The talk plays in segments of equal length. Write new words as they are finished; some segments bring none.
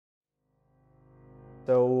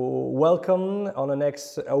So welcome on the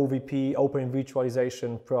next OVP Open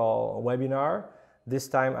Virtualization Pro webinar. This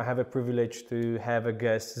time I have a privilege to have a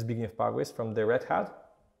guest, Zbigniew Parys from the Red Hat.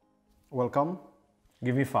 Welcome.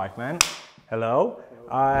 Give me 5, man. Hello.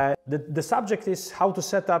 The subject is how to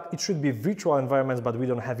set up, it should be virtual environments, but we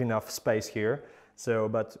don't have enough space here.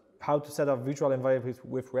 But how to set up virtual environments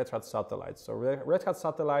with Red Hat Satellite. So Red Hat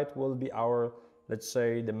Satellite will be our, let's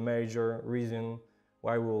say, the major reason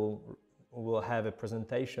why we'll have a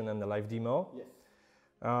presentation and a live demo. Yes.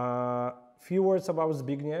 Few words about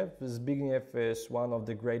Zbigniew. Zbigniew is one of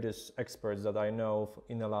the greatest experts that I know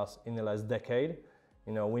in the last decade.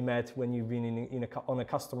 You know, we met when you've been on a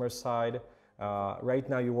customer side. Right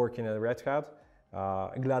now you're working at Red Hat.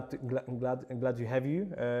 Glad to have you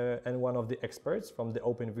and one of the experts from the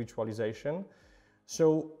Open Virtualization.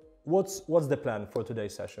 So what's the plan for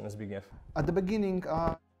today's session, Zbigniew? At the beginning,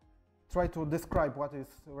 try to describe what is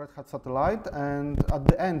Red Hat Satellite, and at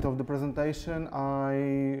the end of the presentation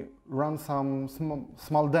I run some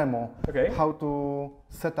small demo. Okay. How to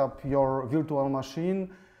set up your virtual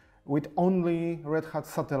machine with only Red Hat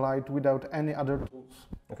Satellite without any other tools.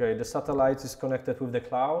 Okay, the satellite is connected with the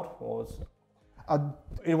cloud,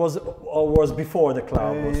 it was before the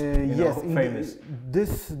cloud was yes, famous.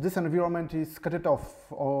 This environment is cut off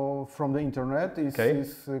from the internet.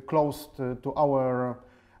 Is close to our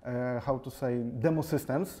how to say demo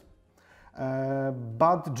systems,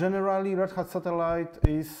 but generally Red Hat Satellite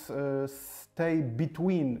is stay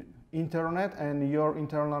between internet and your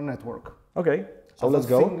internal network. Okay, so let's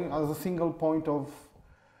go. As a single point of,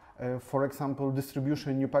 for example,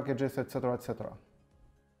 distribution, new packages, etc., etc.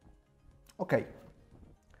 Okay,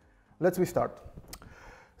 let's start.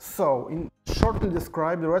 So, shortly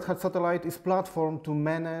described, the Red Hat Satellite is platform to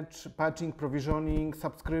manage patching, provisioning,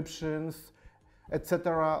 subscriptions,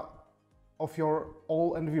 etc. of your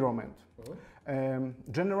whole environment.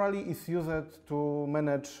 Generally, it's used to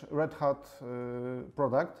manage Red Hat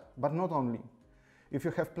product, but not only. If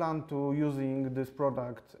you have planned to using this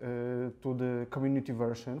product to the community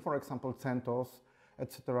version, for example, CentOS,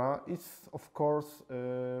 etc., it's of course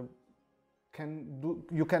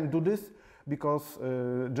you can do this because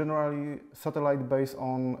generally satellite based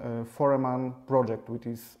on Foreman project, which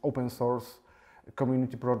is open source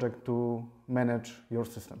community project to manage your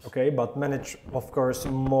systems. Okay, but manage, of course,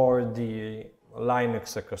 more the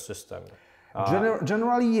Linux ecosystem.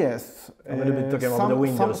 Generally, yes. A little bit talking about the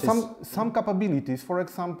Windows. Some capabilities, for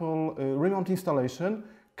example, remote installation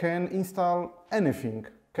can install anything.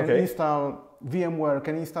 Can install VMware,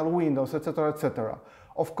 can install Windows, etc., etc.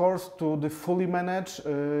 Of course, to the fully managed,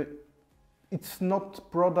 it's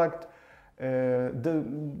not product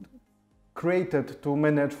created to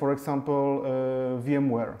manage, for example,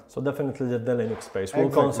 VMware. So definitely the Linux space. We'll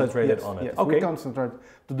concentrate on it. Yes, okay. we concentrate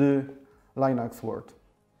to the Linux world.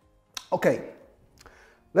 Okay,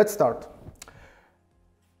 let's start.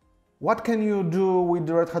 What can you do with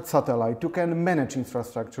the Red Hat Satellite? You can manage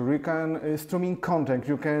infrastructure, you can streaming content,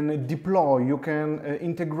 you can deploy, you can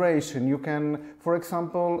integration, you can, for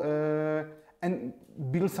example, and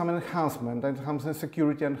build some enhancement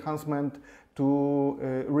security enhancement to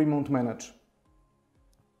remote manage.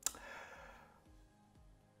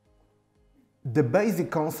 The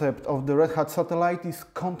basic concept of the Red Hat Satellite is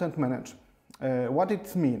content manage. What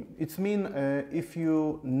it means? It means if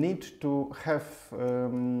you need to have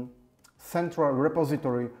central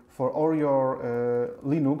repository for all your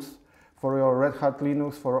Linux, for your Red Hat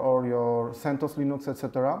Linux, for all your CentOS Linux,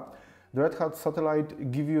 etc., the Red Hat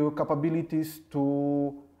Satellite give you capabilities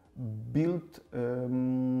to build,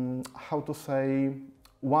 how to say,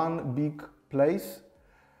 one big place.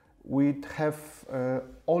 We have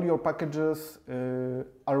all your packages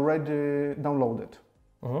already downloaded.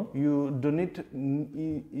 You do not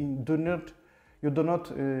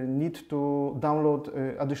need to download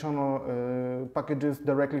additional packages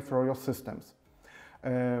directly from your systems.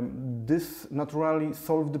 This naturally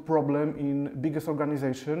solves the problem in biggest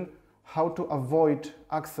organization, how to avoid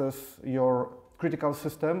access your critical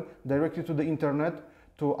system directly to the internet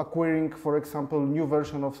to acquiring, for example, new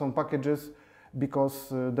version of some packages because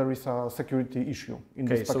there is a security issue in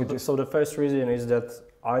these packages. So the first reason is that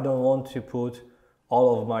I don't want to put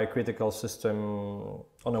all of my critical system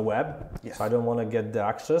on a web. Yes. So I don't want to get the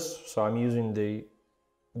access. So I'm using the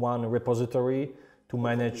one repository to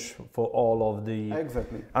manage for all of the.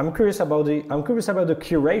 Exactly. I'm curious about the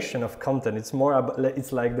curation of content. It's more about,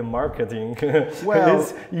 it's like the marketing. Well,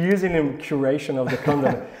 it's using the curation of the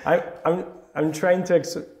content. I'm trying to.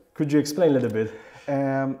 Could you explain a little bit?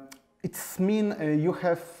 It's mean you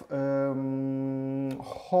have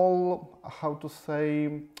whole, how to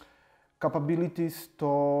say, capabilities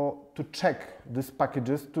to check these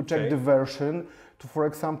packages, to check the version, to, for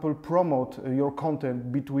example, promote your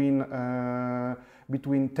content between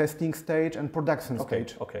testing stage and production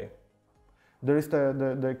stage. Okay. There is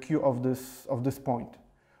the queue of this point.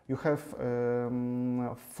 You have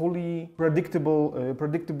fully predictable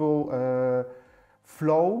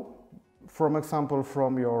flow, from example,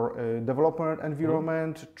 from your development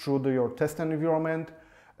environment through your test environment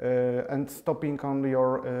and stopping on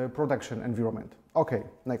your production environment. Okay,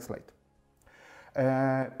 next slide.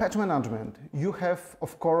 Patch management. You have,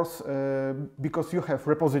 of course, because you have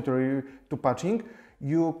repository to patching,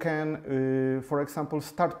 you can, for example,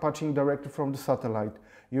 start patching directly from the satellite.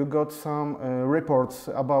 You got some reports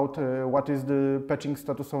about what is the patching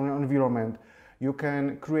status on your environment. You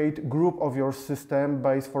can create group of your system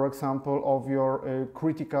based, for example, of your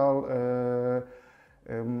critical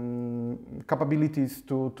capabilities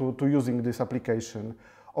to using this application.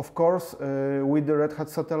 Of course, with the Red Hat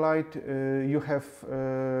Satellite, you have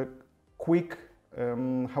quick,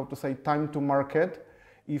 how to say, time to market.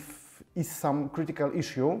 If is some critical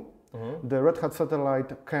issue, the Red Hat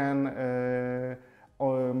Satellite can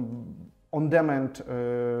on demand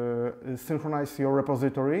synchronize your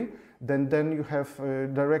repository. Then you have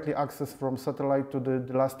directly access from satellite to the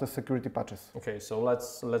latest security patches. Okay, so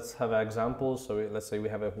let's have an example. So let's say we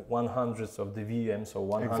have 100 of the VMs or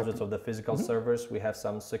 100 of the physical servers. We have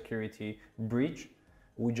some security breach.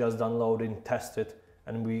 We just downloaded and tested,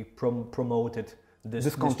 and we promoted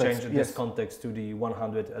this context to the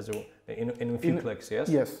 100 as in a few clicks. Yes.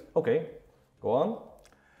 Yes. Okay. Go on.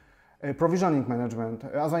 Provisioning management.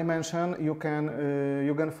 As I mentioned, you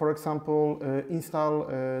can, for example, install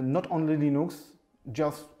not only Linux,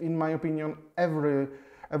 just in my opinion, every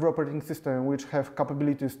operating system which have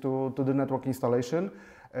capabilities to the network installation.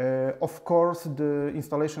 Of course, the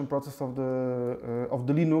installation process of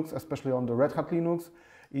the Linux, especially on the Red Hat Linux,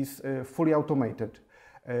 is fully automated.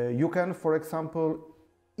 You can, for example,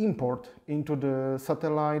 import into the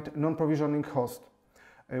satellite non-provisioning host.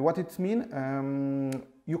 What it means?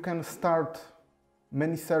 You can start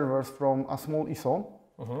many servers from a small ISO.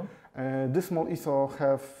 This small ISO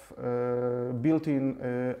have built-in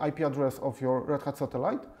IP address of your Red Hat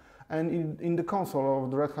Satellite, and in the console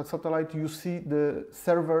of the Red Hat Satellite you see the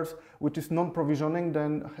servers which is non-provisioning,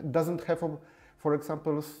 then doesn't have, for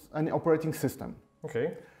example, any operating system.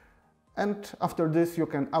 Okay. And after this, you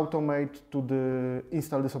can automate to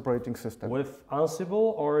install this operating system. With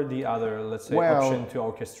Ansible or the other, let's say, option to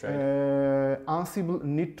orchestrate? Ansible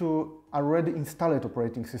need to already install it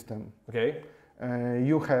operating system. Okay.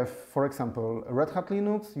 You have, for example, Red Hat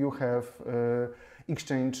Linux, you have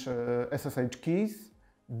Exchange SSH keys,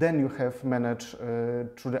 then you have managed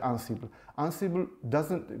through the Ansible.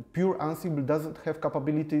 Pure Ansible doesn't have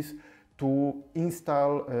capabilities to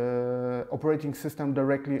install operating system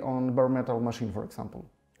directly on bare metal machine, for example.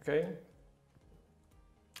 Okay.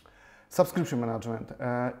 Subscription management.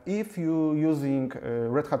 If you're using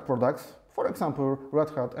Red Hat products, for example,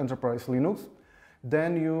 Red Hat Enterprise Linux,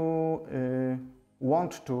 then you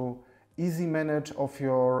want to easy manage of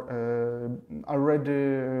your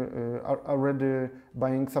already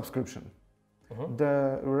buying subscription.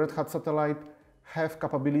 The Red Hat Satellite have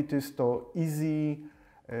capabilities to easy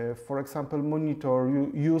for example, monitor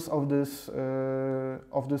use of this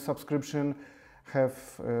subscription, have,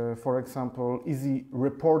 for example, easy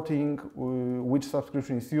reporting which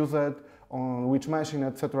subscription is used on which machine,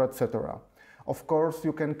 etc., etc. Of course,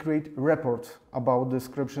 you can create reports about the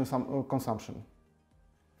subscription consumption.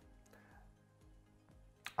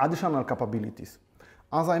 Additional capabilities.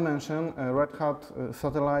 As I mentioned, Red Hat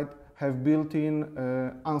Satellite have built-in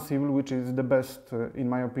Ansible, which is the best, in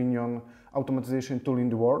my opinion, automatization tool in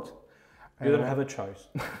the world. You don't have a choice.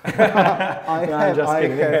 I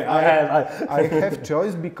have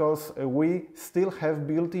choice because we still have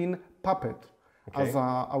built-in Puppet as an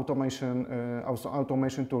automation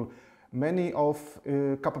tool. Many of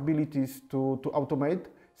capabilities to automate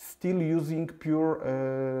still using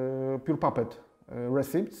pure Puppet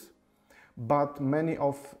receipts, but many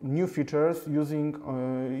of new features is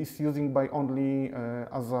using by only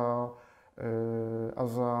as a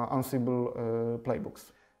Ansible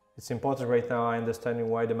playbooks. It's important right now. I understand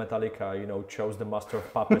why the Metallica, chose the Master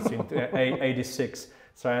of Puppets in '86.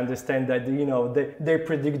 So I understand that they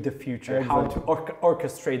predict the future, exactly. How to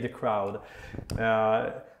orchestrate the crowd.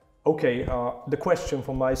 Okay, the question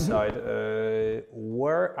from my side: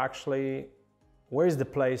 where is the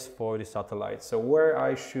place for the satellite? So where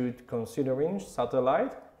I should considering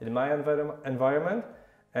satellite in my environment,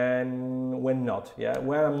 and when not? Yeah,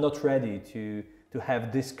 where I'm not ready to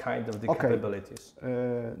have this kind of capabilities.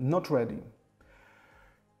 Not ready.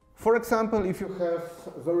 For example, if you have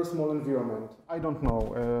a very small environment, I don't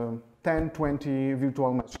know, 10, 20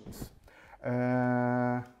 virtual machines.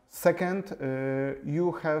 Second,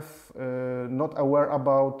 you have not aware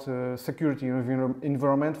about security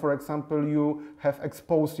environment. For example, you have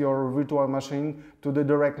exposed your virtual machine to the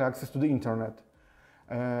direct access to the internet.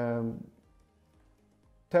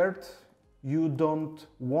 Third, you don't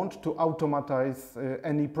want to automatize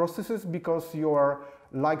any processes because you are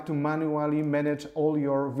like to manually manage all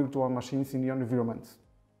your virtual machines in your environments.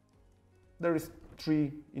 There is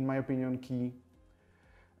three, in my opinion, key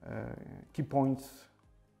points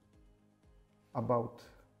about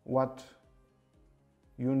what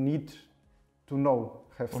you need to know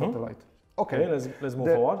have satellite. Okay, let's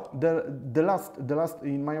move forward. The last,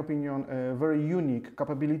 in my opinion, very unique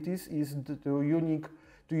capabilities is to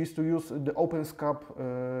use the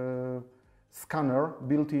OpenSCAP scanner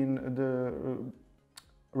built in the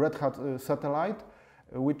Red Hat satellite,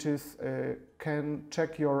 which is can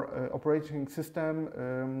check your operating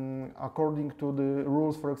system according to the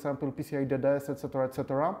rules, for example, PCI DNS,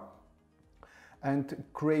 etc., and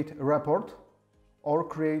create a report or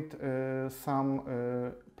create some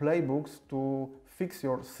playbooks to fix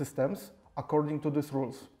your systems according to these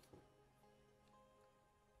rules.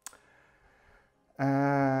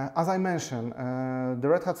 As I mentioned, the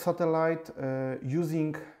Red Hat satellite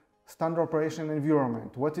using standard operation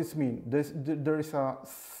environment. What does it mean? There is a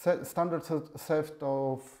standard set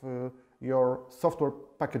of your software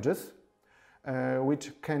packages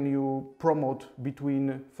which can you promote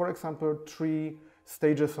between, for example, 3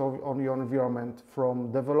 stages on your environment,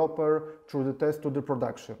 from developer through the test to the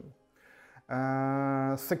production.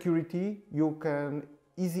 Security, you can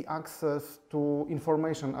easy access to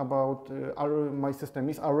information about my system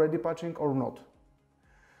is already patching or not.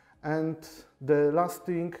 And the last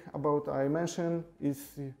thing about I mentioned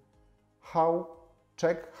is how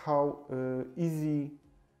easy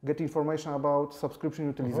get information about subscription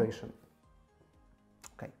utilization.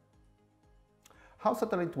 Okay. How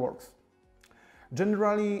satellite works?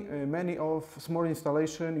 Generally, many of small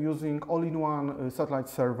installation using all-in-one satellite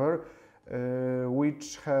server,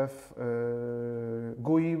 which have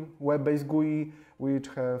GUI, web-based GUI, which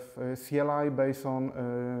have CLI based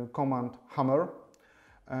on command hammer,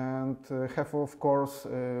 and have, of course,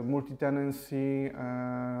 multi-tenancy,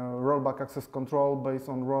 rollback access control based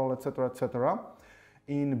on role, etc., etc.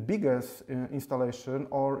 In biggest installation,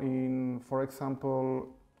 or in, for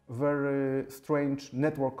example, very strange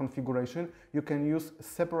network configuration, you can use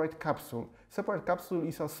separate capsule. Separate capsule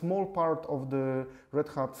is a small part of the Red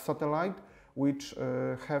Hat satellite, which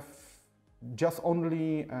have just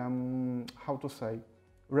only, how to say,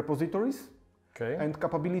 repositories. Okay. And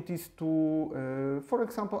capabilities to, for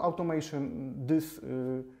example, automation this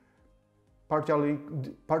partially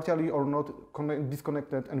or not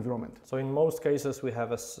disconnected environment. So in most cases we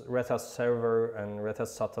have a Red Hat server and Red Hat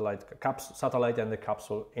satellite and the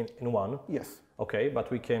capsule in one. Yes. Okay, but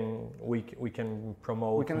we can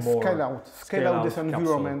promote. We can more scale out this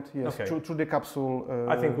environment. Capsule. Yes, okay. through the capsule.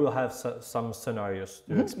 I think we'll have some scenarios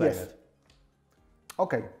to explain it.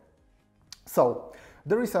 Okay. So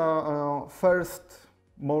there is a first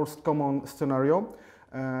most common scenario.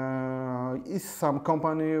 Is some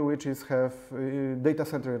company which is have data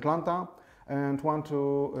center in Atlanta and want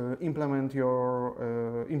to implement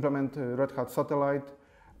Red Hat satellite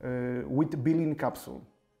with built-in capsule.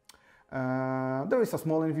 There is a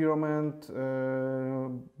small environment,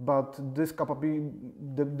 but this capability,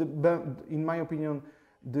 in my opinion,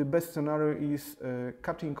 the best scenario is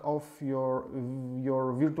cutting off your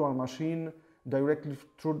virtual machine directly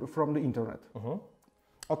from the internet.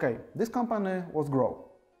 Okay, this company was grow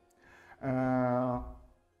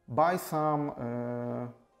by some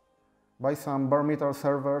bare metal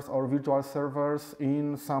servers or virtual servers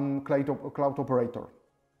in some cloud operator.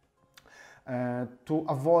 To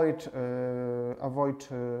avoid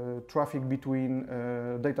traffic between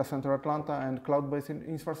data center Atlanta and cloud-based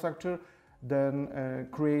infrastructure, then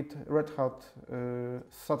create Red Hat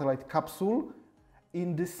satellite capsule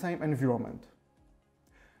in this same environment.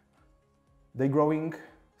 They growing,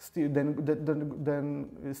 still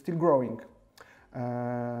growing.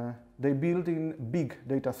 They build in big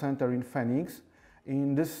data center in Phoenix.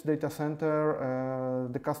 In this data center,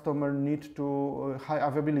 the customer needs to high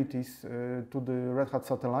availabilities to the Red Hat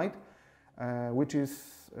satellite, which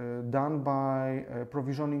is done by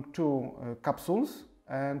provisioning 2 capsules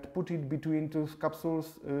and put it between 2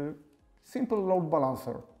 capsules simple load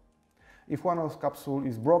balancer. If one of the capsules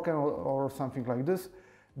is broken or something like this,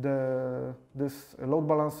 this load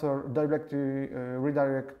balancer directly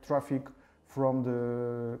redirect traffic from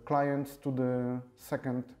the clients to the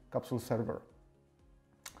second capsule server.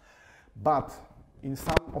 But in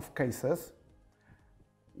some of cases,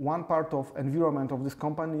 one part of environment of this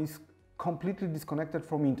company is completely disconnected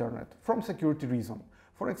from internet, from security reason.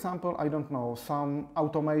 For example, I don't know, some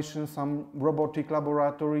automation, some robotic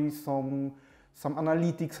laboratory, some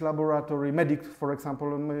analytics laboratory, medics, for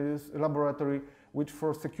example, laboratory, which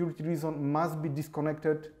for security reason must be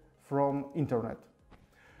disconnected from internet.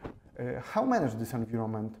 How manage this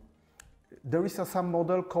environment? There is some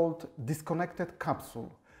model called disconnected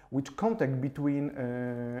capsule, which contact between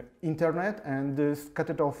internet and this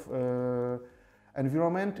cut-off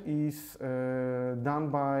environment is done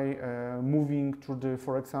by moving through the,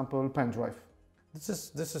 for example, pen drive. This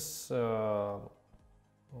is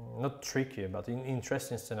not tricky, but an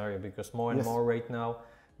interesting scenario, because more and more right now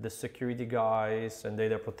the security guys and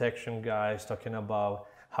data protection guys talking about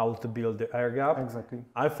how to build the air gap. Exactly.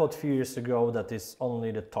 I thought a few years ago that it's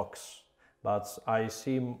only the talks, but I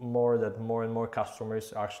see more and more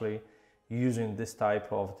customers actually using this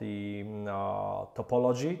type of the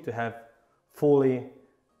topology to have fully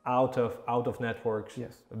out of networks,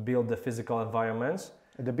 build the physical environments.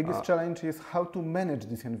 The biggest challenge is how to manage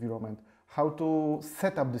this environment, how to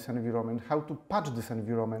set up this environment, how to patch this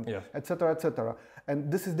environment, etc., etc.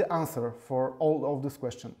 And this is the answer for all of this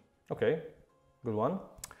question. Okay, good one.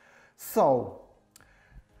 So,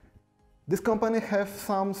 this company has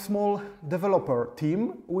some small developer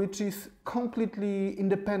team, which is completely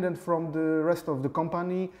independent from the rest of the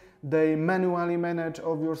company. They manually manage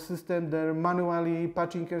of your system, they're manually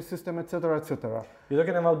patching your system, etc., etc. You're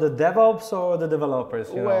talking about the DevOps or the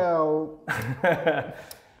developers? Well,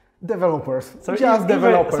 developers, so just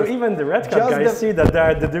developers. So even the Red Hat guys see that they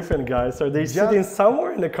are the different guys, so they're sitting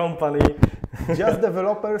somewhere in the company. Just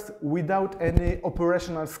developers without any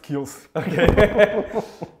operational skills. Okay.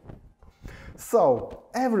 So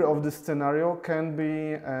every of this scenario can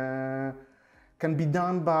be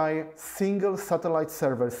done by single satellite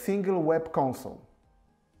server, single web console,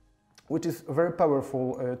 which is a very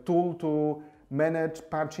powerful tool to manage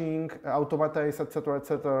patching, automatize, etc.,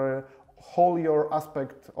 etc., whole your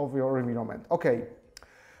aspect of your environment. Okay,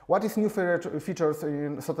 what is new features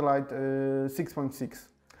in satellite 6.6?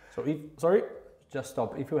 So sorry, just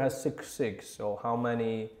stop. If you have 6.6, so how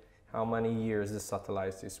many years this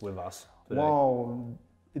satellite is with us today? Wow,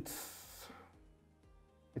 it's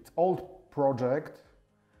old project.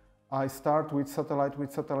 I start with satellite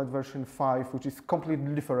version 5, which is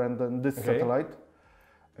completely different than this satellite.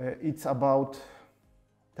 It's about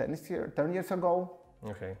 10 years ago.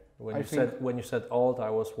 Okay. When you said old, I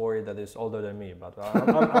was worried that it's older than me, but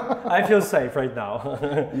I feel safe right now.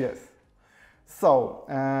 Yes. So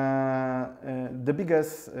the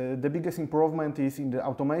biggest improvement is in the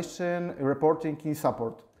automation, reporting, and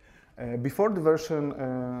support. Before the version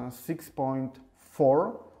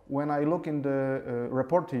 6.4, when I look in the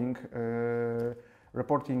reporting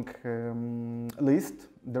list,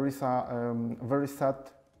 there is a very sad,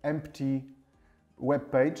 empty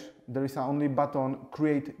web page. There is only button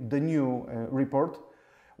create the new report,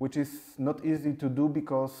 which is not easy to do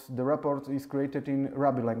because the report is created in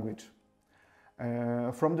Ruby language.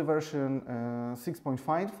 From the version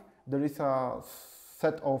 6.5, there is a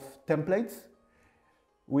set of templates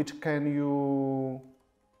which can you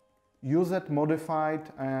use it, modify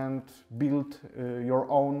it, and build your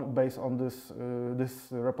own based on this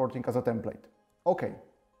reporting as a template. Okay,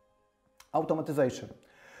 automatization.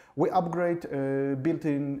 We upgrade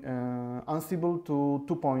built-in Ansible to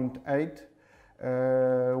 2.8.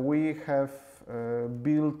 We have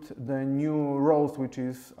built the new roles which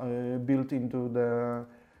is built into the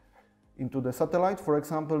satellite. For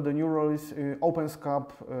example, the new role is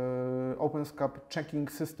OpenSCAP checking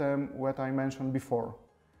system, what I mentioned before.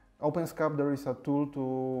 OpenSCAP, there is a tool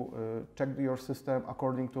to check your system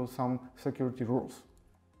according to some security rules.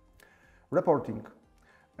 Reporting.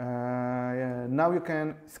 Now you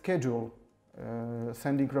can schedule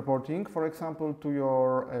sending reporting, for example, to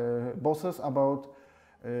your bosses about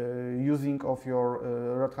using of your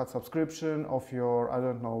Red Hat subscription, of your, I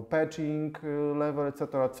don't know, patching level,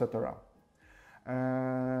 etc., etc.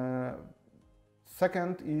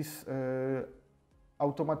 Second is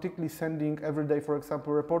automatically sending every day, for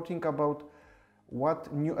example, reporting about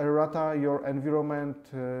what new errata your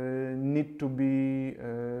environment need to be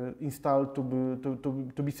installed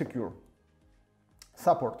to be secure.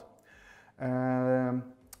 Support.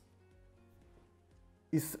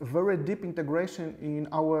 Is very deep integration in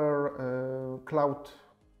our cloud,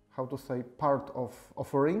 how to say, part of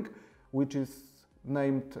offering, which is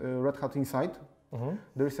named Red Hat Insight.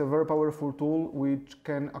 There is a very powerful tool which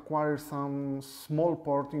can acquire some small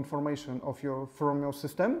port information from your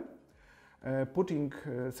system,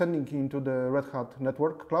 sending into the Red Hat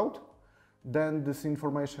network cloud, then this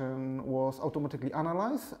information was automatically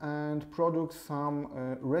analyzed and produced some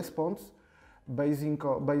response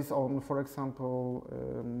based on, for example,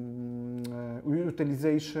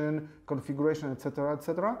 utilization, configuration,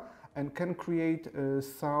 etc., and can create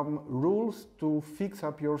some rules to fix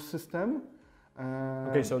up your system.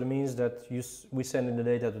 Okay, so that means that we send in the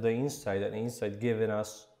data to the inside, and inside giving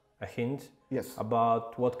us a hint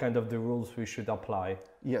about what kind of the rules we should apply.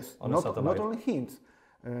 Yes, on a satellite. Not only hints.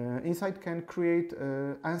 Inside can create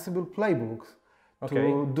Ansible playbooks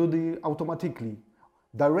to do the automatically,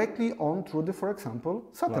 directly on through the, for example,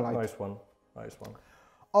 satellite. Nice one, nice one.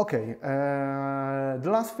 Okay, the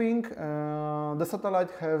last thing, the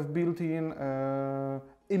satellite have built-in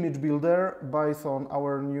image builder based on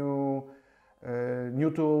our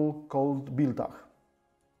new tool called Buildach.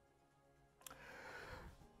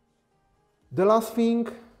 The last thing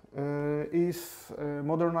is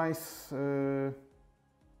modernize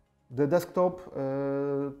the desktop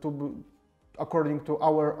according to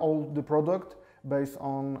our old product based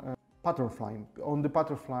on Patternfly.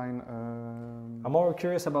 I'm more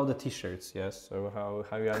curious about the t-shirts, yes? So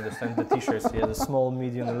how you understand the t-shirts, yeah, the small,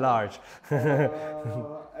 medium, and large.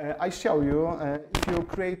 I show you, if you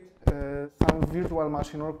create some virtual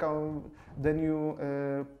machine, then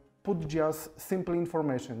you put just simple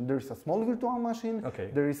information. There is a small virtual machine,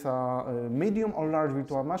 there is a medium or large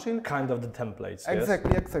virtual machine. Kind of the templates,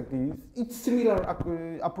 exactly, yes? Exactly. It's similar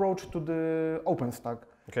approach to the OpenStack.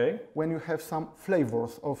 Okay. When you have some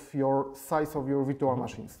flavors of your size of your virtual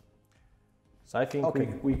machines. So I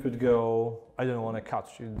think we could go, I don't want to cut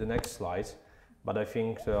the next slide, but I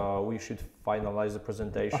think we should finalize the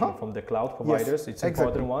presentation from the cloud providers. It's an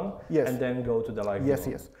important one. Yes. And then go to the live demo.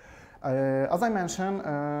 Yes. As I mentioned,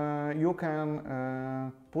 you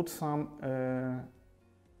can put some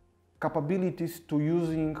capabilities to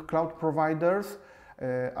using cloud providers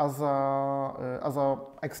as a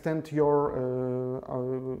extend your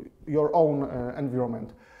own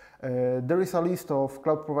environment. There is a list of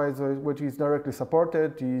cloud providers which is directly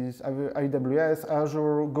supported. Is AWS,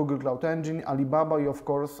 Azure, Google Cloud Engine, Alibaba, and of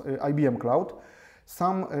course IBM Cloud.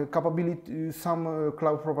 Some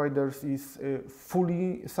cloud providers is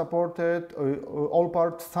fully supported, all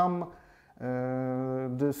parts. Some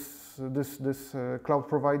this cloud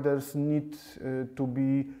providers need to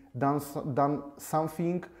be done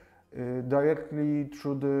something directly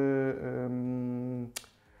through the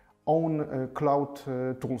own cloud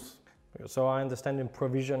tools. So I understand in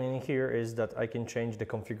provisioning here is that I can change the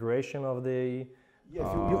configuration of the. Yes,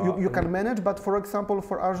 you can manage, but for example,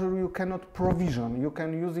 for Azure you cannot provision. You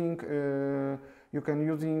can using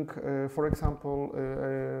for example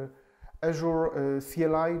Azure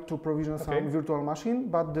CLI to provision some virtual machine,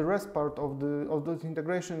 but the rest part of this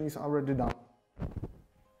integration is already done.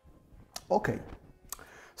 Okay,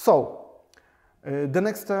 so the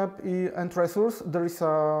next step is end resource. There is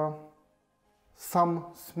some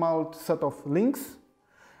small set of links.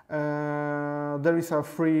 There is a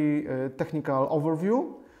free technical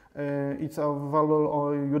overview. It's available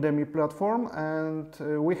on Udemy platform, and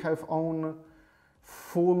we have own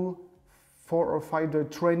full 4 or 5 day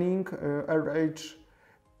training, RH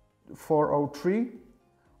 403,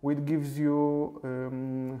 which gives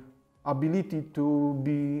you ability to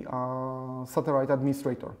be a satellite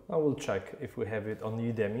administrator. I will check if we have it on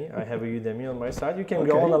Udemy. I have a Udemy on my side. You can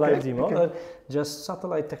go on a live demo. Just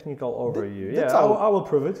satellite technical overview. That's all. I will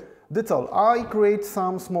prove it. That's all. I create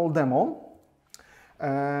some small demo.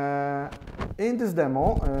 In this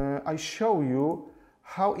demo, I show you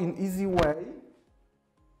how in easy way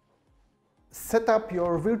set up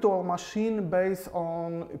your virtual machine based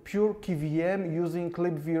on pure KVM using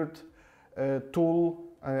libvirt tool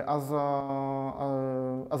as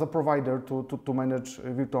a provider to manage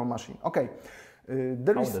a virtual machine. Okay.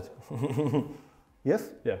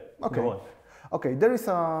 Yes? Yeah. Okay. Go on. Okay. There is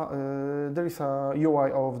a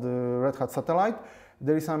UI of the Red Hat satellite.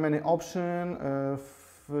 There is a many option.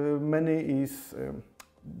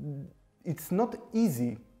 It's not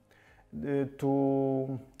easy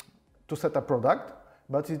to set a product,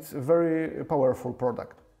 but it's a very powerful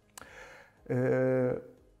product.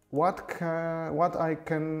 What I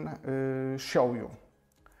can show you?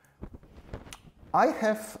 I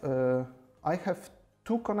have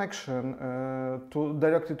two connections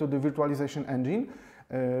directly to the virtualization engine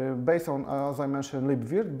based on, as I mentioned,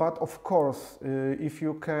 libvirt. But of course, if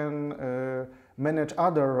you can manage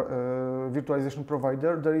other virtualization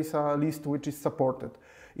provider, there is a list which is supported.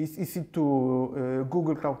 It's EC2,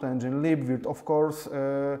 Google Cloud Engine, libvirt, of course.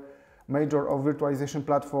 Major of virtualization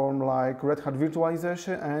platform like Red Hat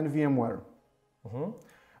Virtualization and VMware.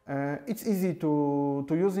 It's easy to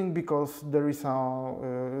using because there is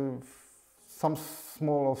a some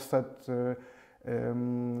small offset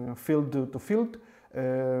field to field.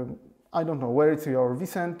 I don't know where is your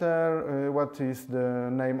vCenter, what is the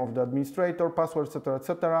name of the administrator, password, etc.,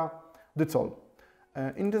 etc. That's all.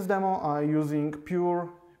 In this demo, I'm using pure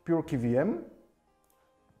KVM.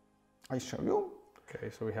 I show you. Okay,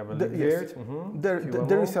 so we have a libvirt. Yes.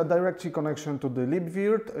 There is a direct connection to the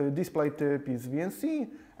libvirt. Display type is VNC,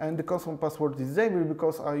 and the custom password is disabled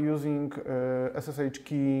because I'm using SSH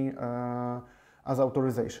key as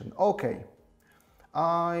authorization. Okay,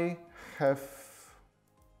 I have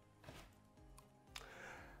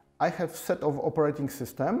set of operating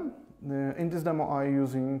system. In this demo, I'm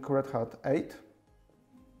using Red Hat 8.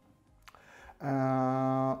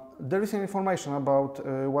 There is information about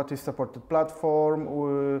what is supported platform,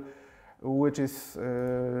 which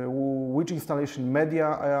installation media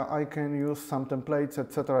I can use, some templates,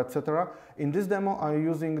 etc., etc. In this demo, I'm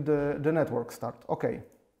using the network start. Okay,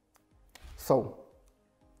 so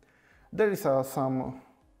there is some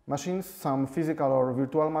machines, some physical or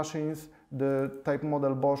virtual machines. The type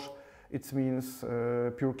model Bosch, it means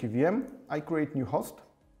pure KVM. I create new host.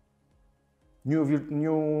 New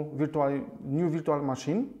virtual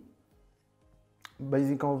machine,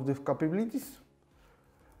 basic of the capabilities.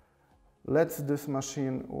 This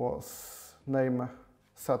machine was named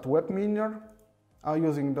SAT Web Miner. I'm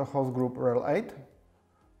using the host group rel 8,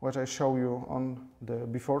 which I show you on the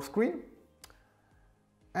before screen.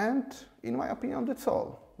 And in my opinion, that's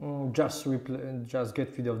all. Just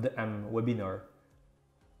get rid of the M, webinar,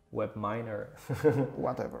 web miner.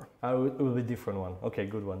 Whatever. It will be a different one. Okay,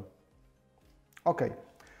 good one. Okay,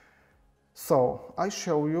 so I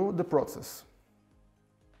show you the process.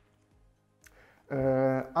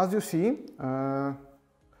 As you see, I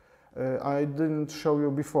didn't show you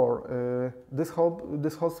before. This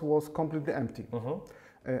host was completely empty.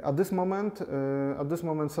 At this moment,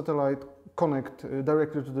 satellite connect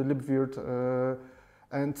directly to the libvirt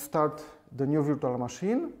and start the new virtual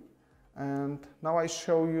machine. And now I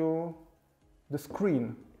show you the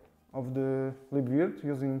screen of the libvirt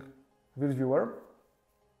using viewer.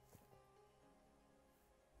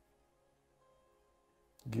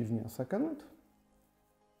 Give me a second.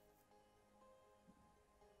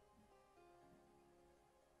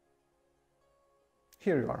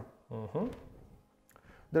 Here you are.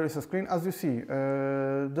 There is a screen. As you see,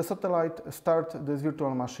 the satellite start this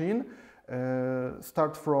virtual machine,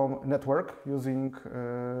 start from network using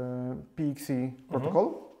PXE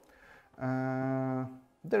protocol.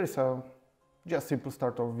 There is a just simple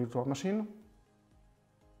start of virtual machine.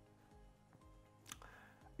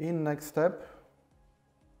 In next step,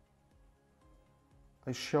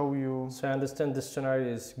 I show you. So I understand this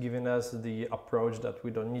scenario is giving us the approach that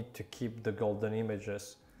we don't need to keep the golden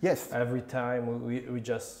images. Yes. Every time we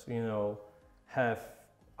just, you know, have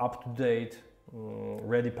up-to-date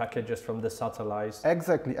ready packages from the satellites.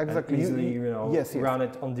 Exactly. Easily, run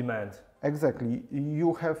it on demand. Exactly.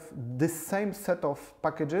 You have the same set of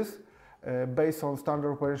packages based on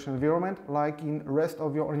standard operation environment, like in rest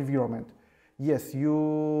of your environment. Yes,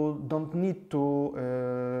 you don't need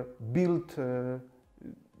to build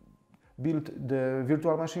the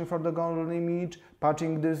virtual machine for the golden image,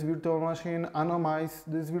 patching this virtual machine, anonymize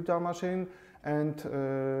this virtual machine, and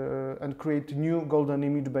create new golden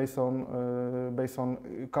image based on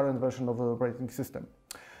current version of the operating system.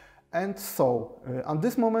 And so, at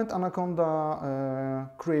this moment, Anaconda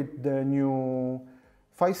create the new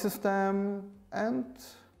file system, and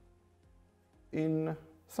in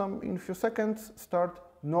few seconds start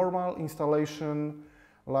normal installation,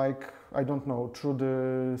 like I don't know, through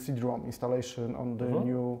the CD-ROM installation on the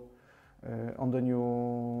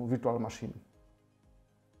new virtual machine.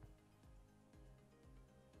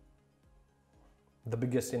 The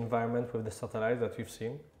biggest environment with the satellite that you've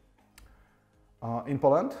seen? In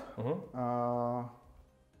Poland,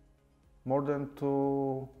 more than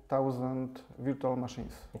 2,000 virtual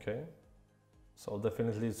machines. Okay, so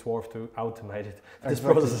definitely it's worth to automate it. This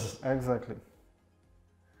process. Exactly.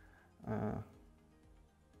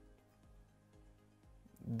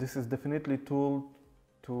 This is definitely a tool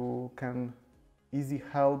to can easy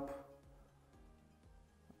help.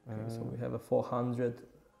 Okay, so we have a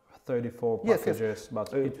 434 packages, yes.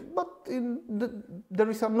 But there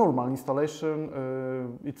is a normal installation.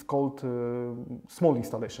 It's called small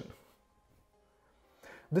installation.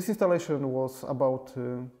 This installation was about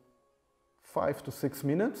 5 to 6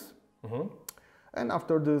 minutes, and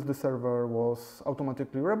after this, the server was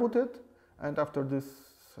automatically rebooted, and after this,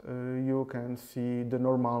 you can see the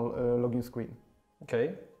normal login screen.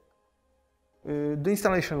 Okay. The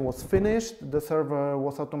installation was finished. The server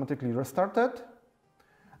was automatically restarted.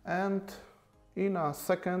 And in a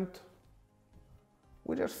second,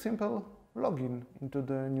 we just simple login into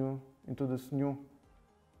this new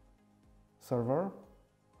server.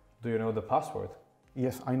 Do you know the password?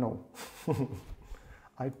 Yes, I know.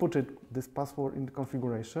 I put this password in the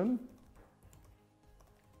configuration.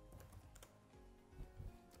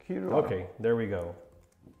 Here. Okay, there we go.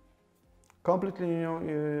 Completely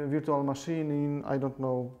new virtual machine in, I don't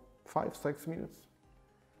know, 5-6 minutes.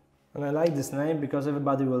 And I like this name because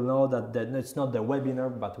everybody will know that it's not the webinar,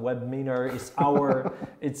 but Webminar is our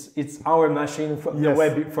it's our machine from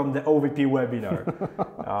from the OVP webinar.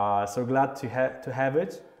 So glad to have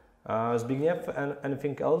it. Zbigniew, and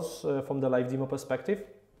anything else from the live demo perspective?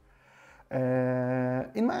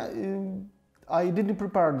 I didn't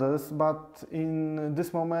prepare this, but in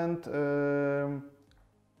this moment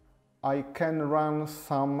I can run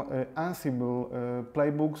some Ansible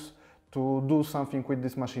playbooks to do something with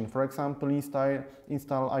this machine. For example,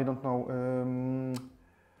 install I don't know,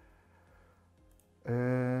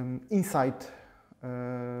 Insight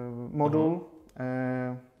module.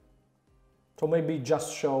 So maybe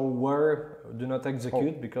just show where do not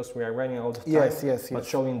execute because we are running out of time. Yes. But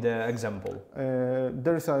showing the example.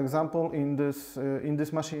 There is an example in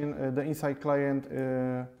this machine. The Insight client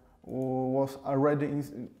was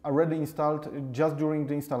already installed just during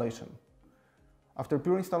the installation. After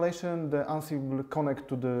pure installation, the Ansible will connect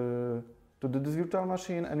to this virtual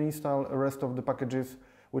machine and install the rest of the packages,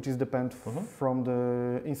 which is depend from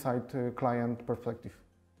the Insight client perspective.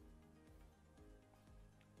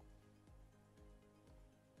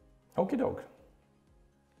 Okie doke.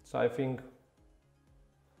 So I think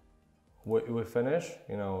we finish,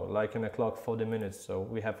 like in a clock, 40 minutes. So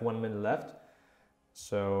we have 1 minute left.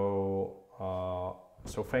 So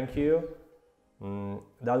thank you.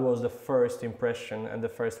 That was the first impression and the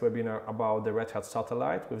first webinar about the Red Hat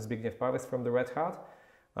Satellite with Zbigniew Parys from the Red Hat.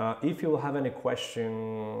 If you have any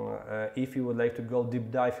question, if you would like to go deep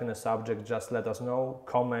dive in a subject, just let us know,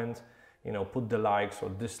 comment, put the likes or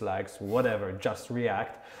dislikes, whatever, just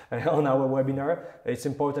react on our webinar. It's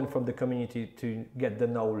important from the community to get the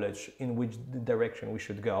knowledge in which direction we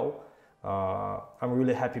should go. I'm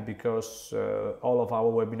really happy because all of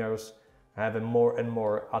our webinars have more and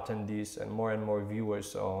more attendees and more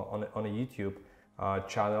viewers on a YouTube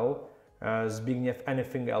channel. Zbigniew,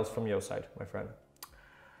 anything else from your side, my friend?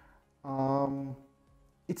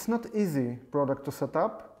 It's not easy product to set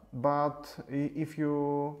up, but if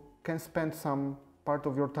you can spend some part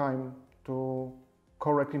of your time to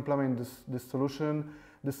correctly implement this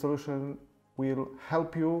solution will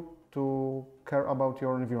help you to care about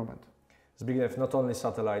your environment. Zbigniew, not only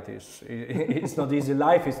satellite it's not easy,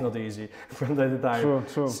 life is not easy from time to time.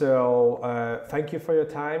 True. So thank you for your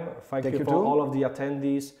time. Thank you for too. all of the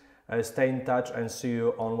attendees. Stay in touch and see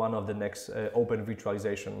you on one of the next Open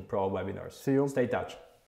Virtualization Pro webinars. See you. Stay in touch.